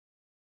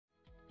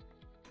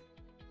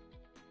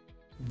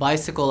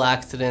Bicycle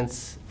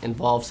accidents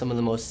involve some of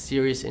the most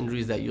serious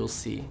injuries that you'll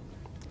see.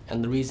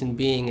 And the reason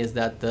being is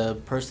that the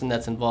person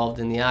that's involved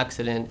in the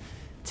accident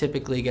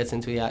typically gets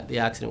into the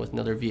accident with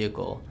another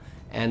vehicle,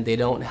 and they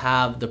don't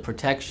have the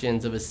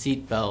protections of a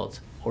seat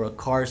belt or a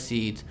car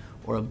seat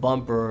or a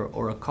bumper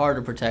or a car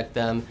to protect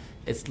them.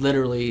 It's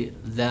literally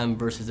them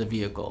versus a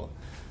vehicle.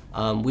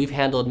 We've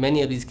handled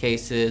many of these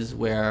cases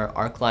where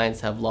our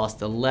clients have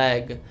lost a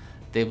leg,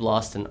 they've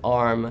lost an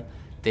arm,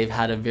 they've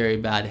had a very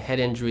bad head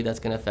injury that's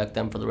going to affect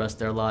them for the rest of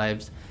their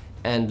lives.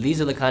 And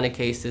these are the kind of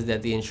cases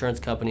that the insurance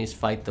companies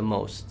fight the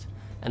most.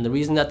 And the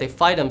reason that they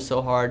fight them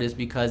so hard is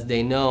because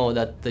they know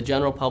that the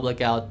general public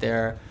out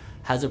there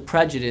has a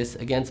prejudice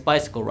against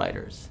bicycle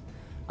riders.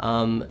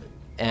 What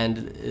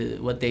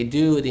they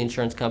do, the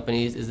insurance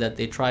companies, is that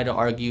they try to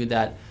argue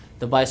that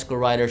the bicycle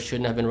rider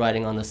shouldn't have been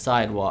riding on the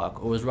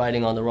sidewalk, or was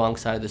riding on the wrong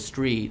side of the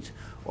street,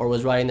 or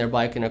was riding their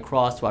bike in a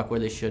crosswalk where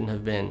they shouldn't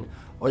have been,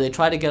 or they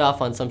try to get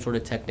off on some sort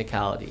of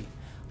technicality.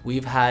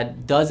 We've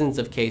had dozens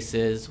of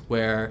cases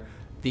where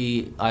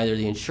either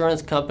the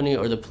insurance company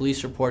or the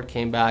police report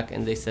came back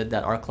and they said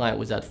that our client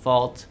was at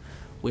fault.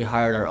 We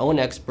hired our own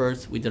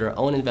experts, we did our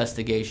own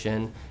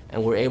investigation,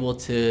 and we're able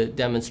to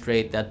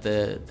demonstrate that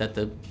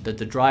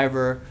the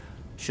driver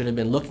should have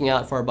been looking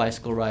out for our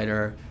bicycle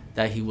rider,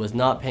 that he was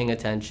not paying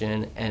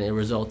attention, and it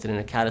resulted in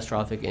a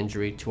catastrophic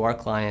injury to our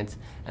client.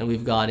 And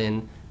we've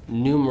gotten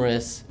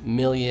numerous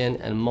million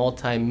and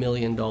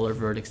multi-million-dollar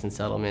verdicts and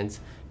settlements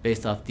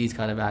based off these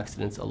kind of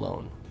accidents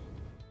alone.